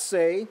cannot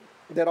say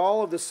that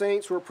all of the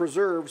saints were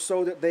preserved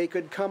so that they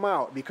could come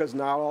out, because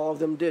not all of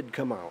them did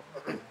come out.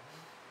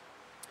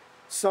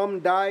 Some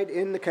died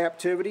in the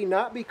captivity,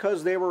 not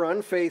because they were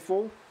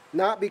unfaithful,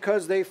 not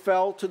because they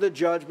fell to the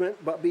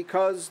judgment, but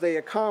because they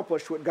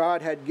accomplished what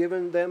God had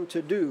given them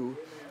to do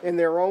in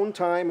their own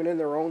time and in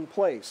their own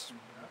place.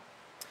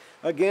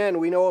 Again,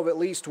 we know of at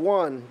least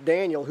one,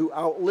 Daniel, who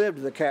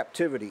outlived the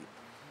captivity,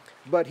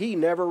 but he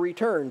never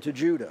returned to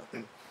Judah.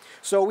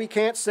 So we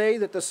can't say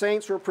that the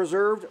saints were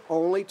preserved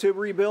only to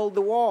rebuild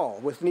the wall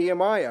with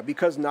Nehemiah,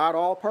 because not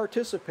all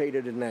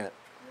participated in that.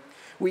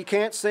 We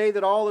can't say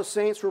that all the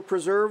saints were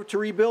preserved to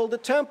rebuild the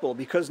temple,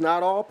 because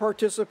not all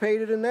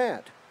participated in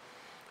that.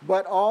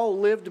 But all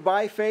lived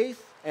by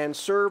faith and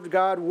served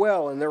God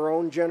well in their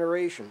own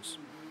generations.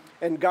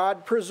 And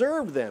God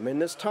preserved them in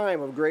this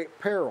time of great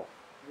peril.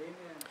 Amen.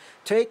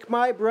 Take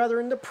my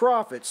brethren the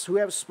prophets, who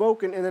have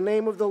spoken in the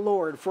name of the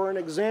Lord, for an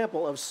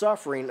example of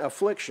suffering,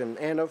 affliction,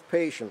 and of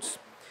patience.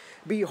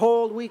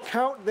 Behold, we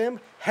count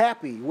them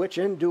happy which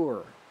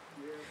endure.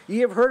 Ye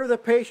have heard of the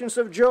patience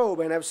of Job,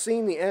 and have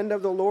seen the end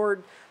of the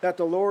Lord, that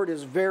the Lord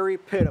is very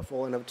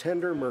pitiful and of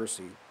tender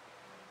mercy.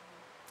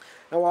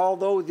 Now,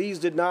 although these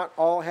did not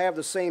all have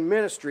the same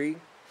ministry,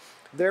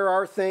 there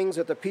are things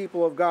that the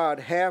people of God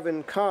have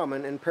in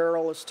common in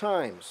perilous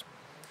times.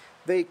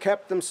 They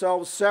kept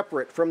themselves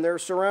separate from their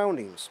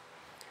surroundings.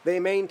 They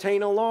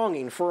maintain a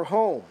longing for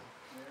home,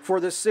 for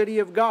the city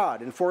of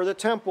God, and for the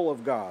temple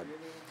of God.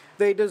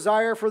 They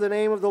desire for the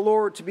name of the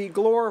Lord to be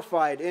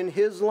glorified in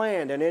His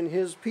land and in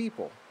His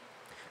people.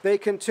 They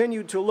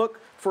continued to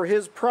look for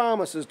His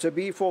promises to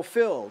be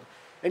fulfilled,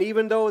 and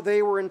even though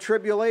they were in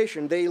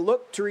tribulation, they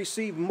looked to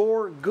receive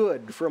more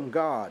good from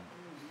God.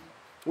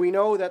 We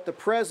know that the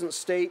present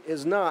state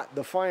is not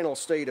the final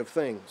state of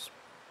things.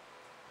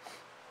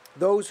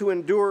 Those who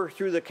endure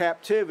through the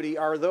captivity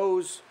are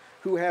those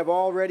who have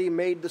already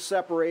made the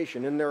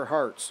separation in their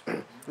hearts.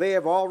 They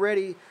have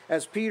already,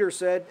 as Peter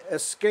said,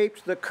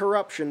 escaped the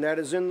corruption that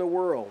is in the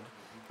world,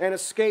 and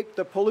escaped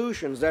the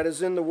pollutions that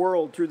is in the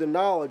world through the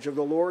knowledge of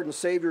the Lord and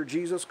Savior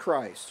Jesus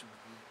Christ.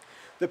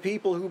 The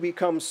people who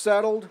become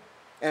settled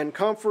and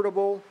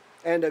comfortable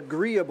and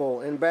agreeable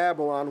in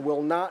Babylon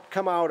will not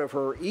come out of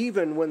her,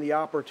 even when the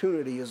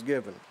opportunity is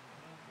given.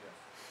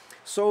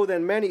 So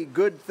then many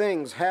good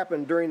things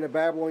happened during the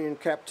Babylonian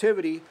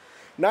captivity,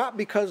 not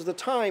because the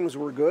times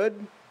were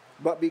good,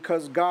 but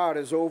because God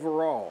is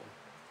over all.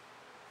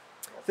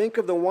 Think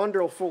of the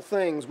wonderful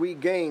things we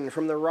gain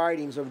from the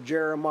writings of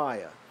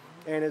Jeremiah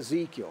and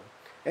Ezekiel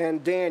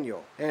and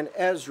Daniel and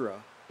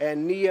Ezra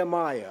and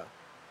Nehemiah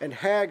and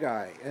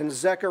Haggai and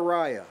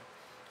Zechariah.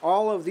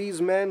 All of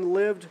these men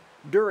lived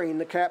during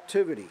the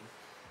captivity.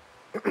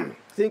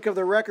 Think of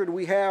the record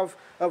we have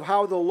of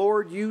how the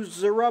Lord used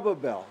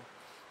Zerubbabel,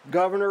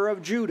 governor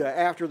of Judah,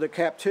 after the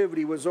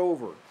captivity was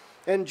over,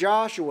 and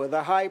Joshua,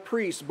 the high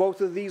priest. Both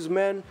of these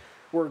men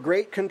were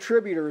great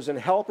contributors and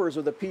helpers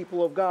of the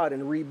people of God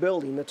in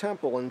rebuilding the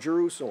temple in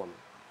Jerusalem.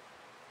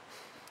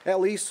 At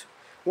least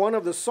one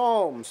of the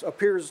Psalms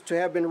appears to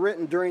have been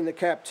written during the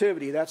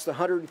captivity. That's the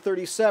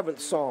 137th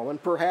Psalm,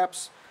 and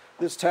perhaps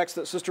this text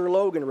that Sister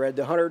Logan read,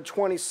 the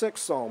 126th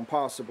Psalm,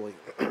 possibly.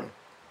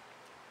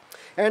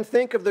 And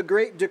think of the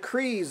great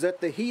decrees that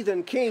the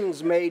heathen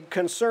kings made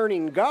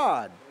concerning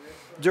God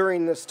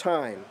during this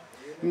time.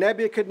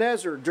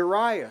 Nebuchadnezzar,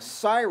 Darius,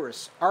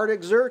 Cyrus,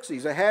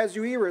 Artaxerxes,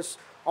 Ahasuerus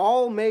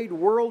all made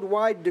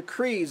worldwide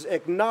decrees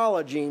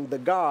acknowledging the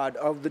God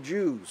of the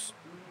Jews.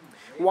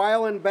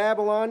 While in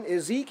Babylon,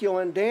 Ezekiel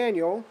and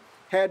Daniel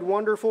had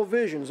wonderful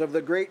visions of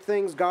the great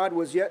things God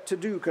was yet to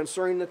do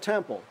concerning the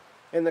temple,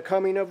 and the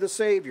coming of the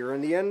Savior,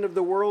 and the end of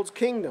the world's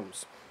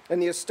kingdoms,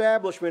 and the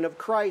establishment of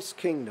Christ's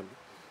kingdom,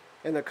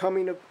 and the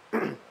coming of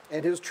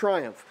and His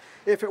triumph.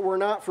 If it were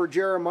not for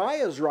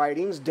Jeremiah's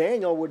writings,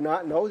 Daniel would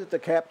not know that the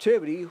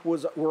captivity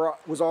was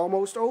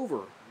almost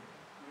over.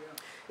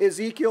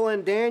 Ezekiel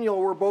and Daniel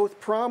were both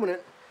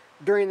prominent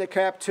during the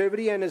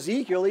captivity, and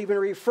Ezekiel even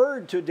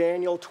referred to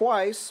Daniel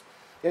twice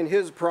in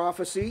his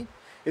prophecy.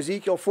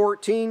 Ezekiel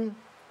 14,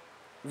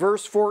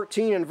 verse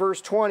 14 and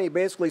verse 20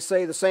 basically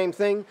say the same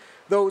thing.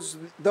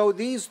 Though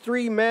these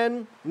three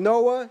men,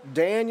 Noah,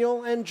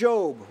 Daniel, and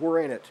Job, were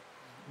in it,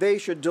 they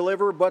should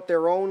deliver but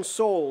their own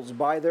souls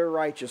by their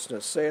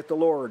righteousness, saith the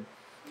Lord.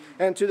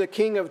 And to the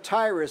king of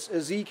Tyrus,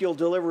 Ezekiel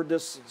delivered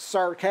this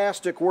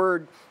sarcastic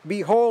word,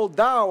 Behold,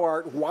 thou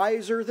art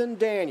wiser than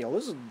Daniel.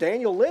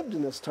 Daniel lived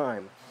in this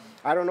time.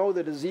 I don't know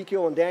that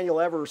Ezekiel and Daniel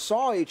ever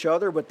saw each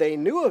other, but they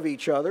knew of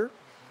each other.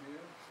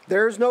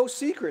 There is no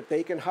secret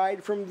they can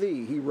hide from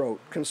thee, he wrote,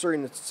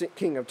 concerning the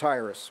king of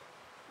Tyrus.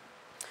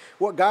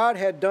 What God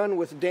had done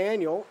with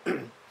Daniel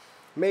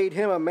made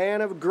him a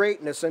man of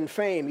greatness and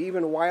fame,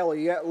 even while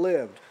he yet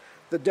lived.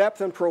 The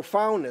depth and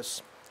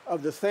profoundness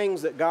of the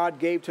things that God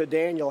gave to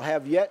Daniel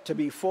have yet to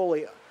be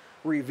fully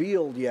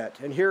revealed yet.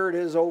 And here it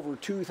is over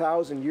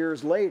 2,000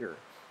 years later.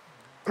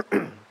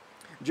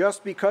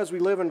 Just because we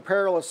live in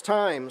perilous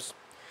times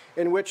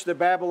in which the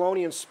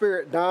Babylonian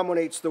spirit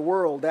dominates the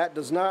world, that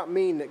does not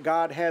mean that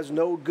God has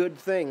no good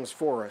things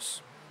for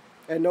us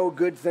and no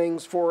good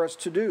things for us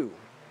to do.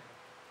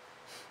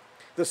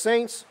 The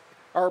saints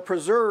are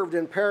preserved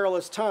in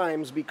perilous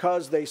times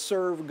because they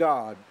serve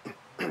God,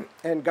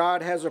 and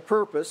God has a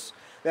purpose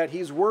that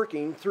He's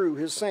working through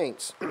His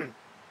saints.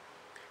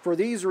 For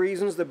these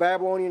reasons, the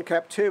Babylonian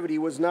captivity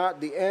was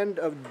not the end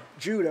of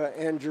Judah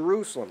and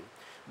Jerusalem.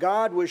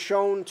 God was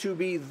shown to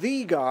be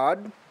the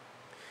God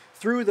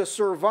through the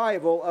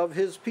survival of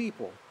His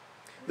people,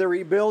 the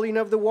rebuilding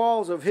of the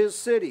walls of His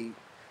city,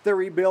 the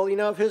rebuilding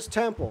of His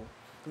temple,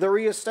 the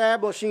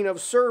reestablishing of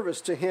service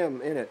to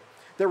Him in it,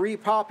 the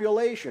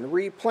repopulation,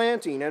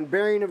 replanting, and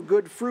bearing of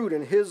good fruit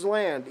in His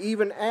land,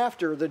 even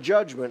after the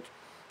judgment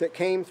that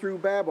came through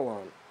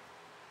Babylon.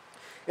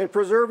 In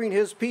preserving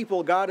His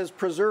people, God is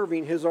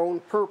preserving His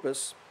own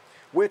purpose,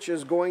 which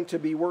is going to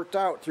be worked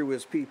out through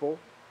His people,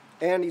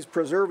 and He's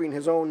preserving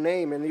His own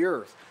name in the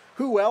earth.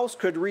 Who else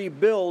could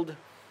rebuild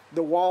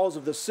the walls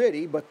of the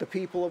city but the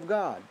people of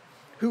God?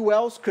 Who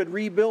else could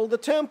rebuild the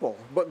temple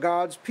but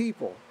God's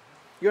people?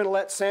 You're going to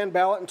let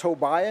Sanballat and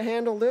Tobiah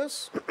handle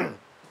this?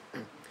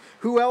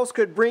 Who else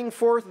could bring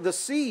forth the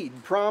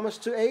seed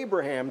promised to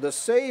Abraham, the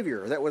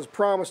Savior that was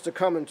promised to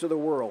come into the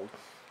world?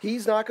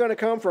 He's not going to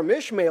come from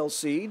Ishmael's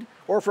seed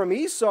or from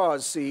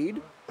Esau's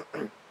seed.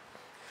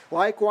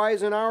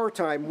 Likewise, in our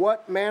time,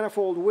 what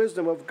manifold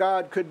wisdom of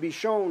God could be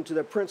shown to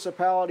the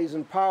principalities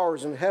and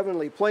powers in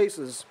heavenly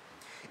places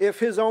if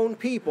his own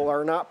people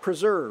are not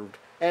preserved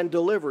and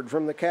delivered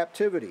from the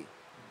captivity?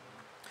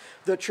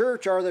 The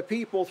church are the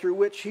people through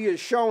which he is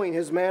showing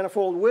his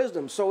manifold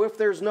wisdom. So if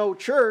there's no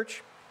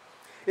church,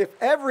 if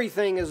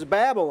everything is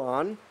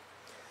Babylon,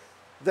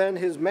 then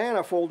his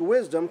manifold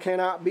wisdom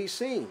cannot be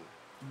seen.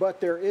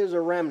 But there is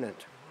a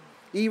remnant.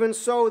 Even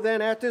so,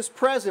 then, at this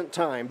present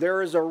time,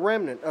 there is a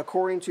remnant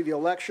according to the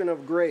election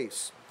of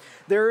grace.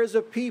 There is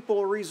a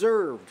people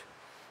reserved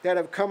that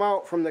have come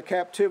out from the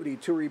captivity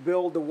to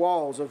rebuild the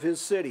walls of his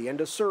city and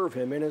to serve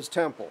him in his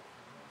temple.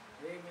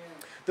 Amen.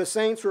 The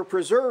saints were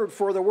preserved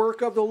for the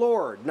work of the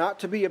Lord, not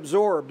to be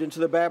absorbed into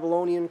the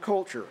Babylonian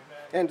culture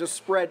and to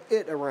spread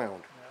it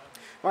around.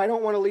 I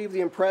don't want to leave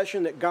the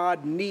impression that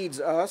God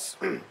needs us,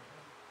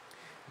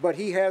 but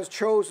he has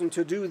chosen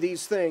to do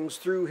these things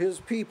through his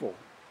people.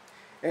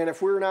 And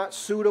if we're not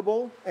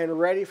suitable and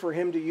ready for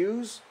him to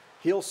use,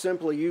 he'll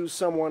simply use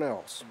someone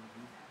else.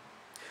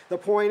 The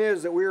point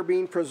is that we are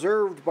being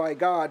preserved by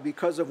God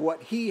because of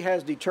what he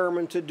has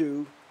determined to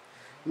do,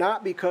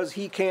 not because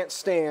he can't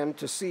stand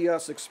to see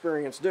us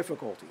experience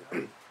difficulty.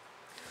 So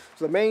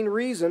the main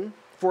reason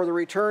for the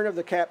return of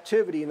the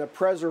captivity and the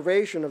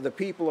preservation of the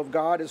people of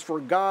God is for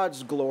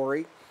God's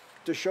glory,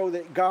 to show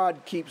that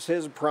God keeps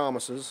his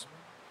promises.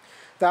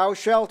 Thou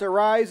shalt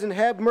arise and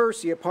have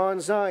mercy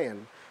upon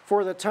Zion,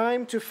 for the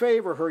time to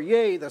favor her,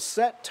 yea, the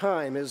set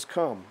time is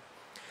come.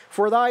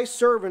 For thy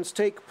servants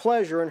take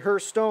pleasure in her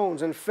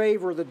stones, and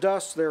favor the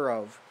dust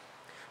thereof.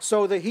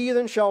 So the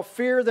heathen shall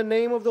fear the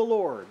name of the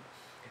Lord,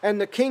 and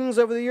the kings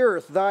of the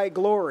earth thy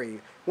glory.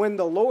 When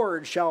the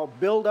Lord shall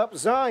build up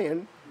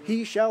Zion,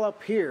 he shall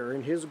appear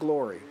in his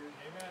glory.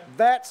 Amen.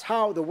 That's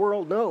how the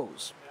world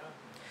knows.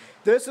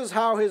 This is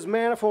how his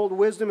manifold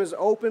wisdom is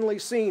openly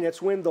seen.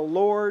 It's when the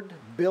Lord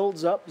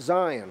builds up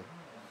Zion.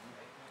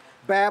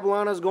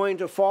 Babylon is going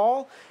to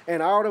fall,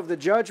 and out of the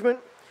judgment,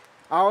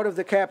 out of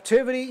the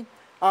captivity,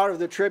 out of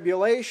the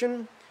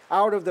tribulation,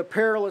 out of the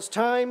perilous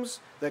times,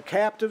 the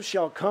captives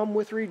shall come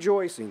with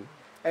rejoicing,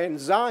 and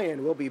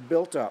Zion will be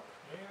built up.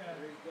 Amen.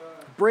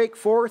 Break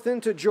forth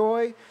into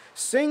joy.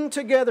 Sing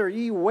together,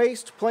 ye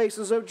waste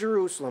places of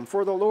Jerusalem,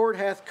 for the Lord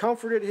hath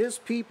comforted his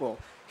people.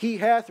 He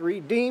hath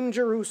redeemed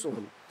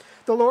Jerusalem.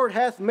 The Lord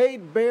hath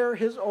made bare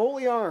his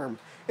holy arm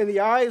in the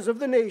eyes of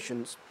the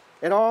nations,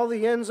 and all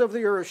the ends of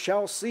the earth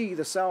shall see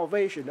the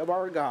salvation of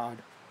our God.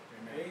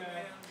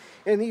 Amen.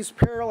 In these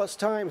perilous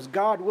times,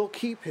 God will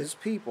keep his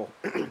people,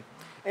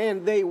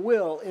 and they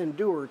will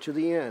endure to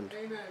the end.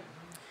 Amen.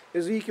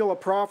 Ezekiel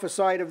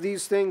prophesied of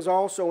these things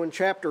also in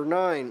chapter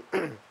 9.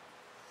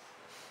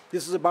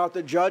 This is about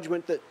the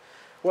judgment that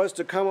was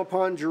to come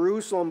upon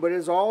Jerusalem, but it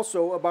is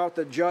also about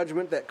the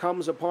judgment that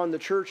comes upon the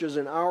churches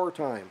in our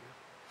time.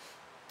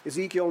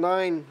 Ezekiel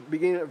 9,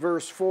 beginning at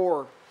verse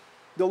 4,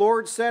 the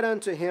Lord said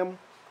unto him,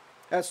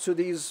 as to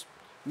these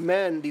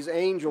men, these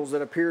angels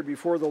that appeared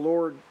before the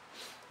Lord,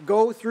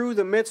 go through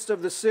the midst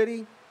of the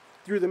city,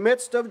 through the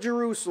midst of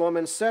Jerusalem,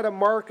 and set a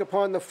mark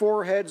upon the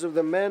foreheads of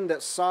the men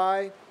that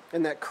sigh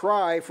and that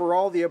cry for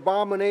all the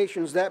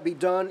abominations that be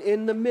done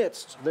in the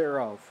midst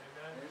thereof.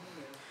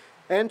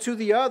 And to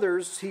the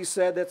others, he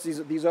said, that's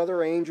these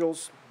other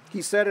angels,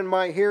 he said in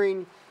my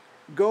hearing,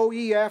 go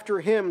ye after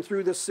him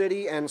through the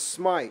city and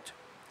smite.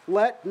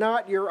 Let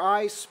not your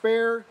eyes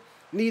spare,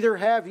 neither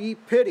have ye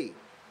pity.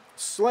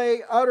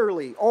 Slay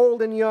utterly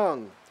old and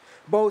young,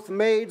 both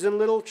maids and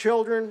little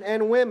children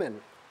and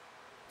women.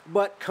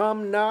 But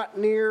come not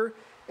near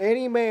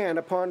any man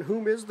upon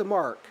whom is the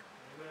mark,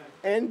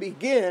 and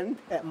begin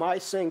at my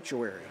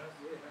sanctuary.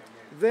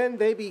 Then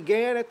they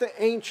began at the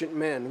ancient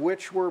men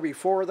which were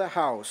before the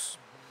house.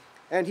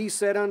 And he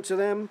said unto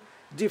them,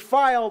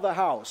 defile the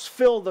house,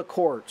 fill the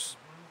courts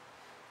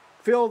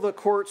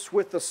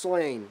with the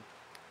slain.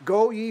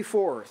 Go ye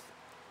forth.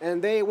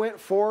 And they went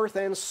forth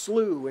and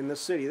slew in the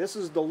city. This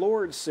is the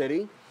Lord's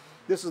city.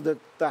 This is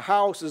the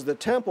house, is the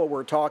temple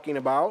we're talking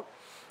about.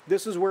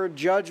 This is where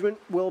judgment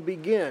will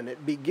begin.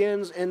 It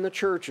begins in the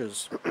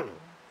churches.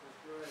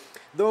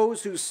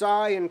 Those who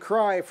sigh and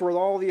cry for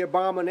all the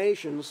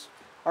abominations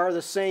are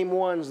the same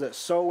ones that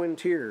sow in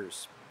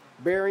tears,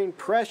 bearing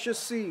precious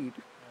seed.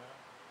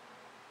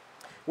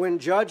 When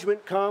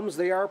judgment comes,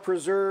 they are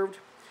preserved.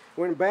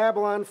 When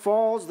Babylon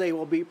falls, they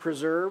will be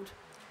preserved.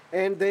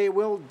 And they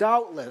will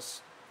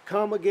doubtless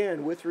come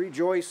again with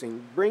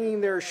rejoicing, bringing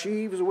their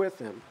sheaves with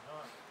them.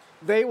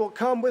 They will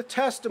come with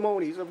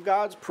testimonies of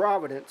God's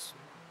providence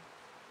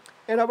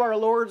and of our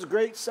Lord's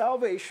great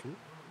salvation.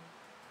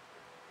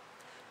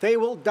 They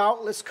will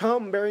doubtless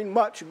come bearing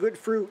much good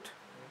fruit.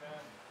 Amen.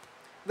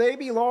 They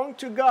belong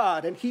to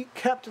God, and he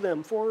kept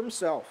them for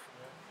himself.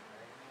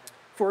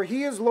 For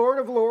he is Lord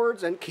of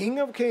lords and King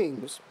of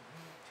kings,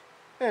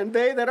 and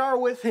they that are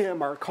with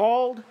him are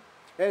called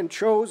and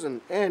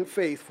chosen and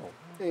faithful.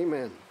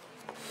 Amen.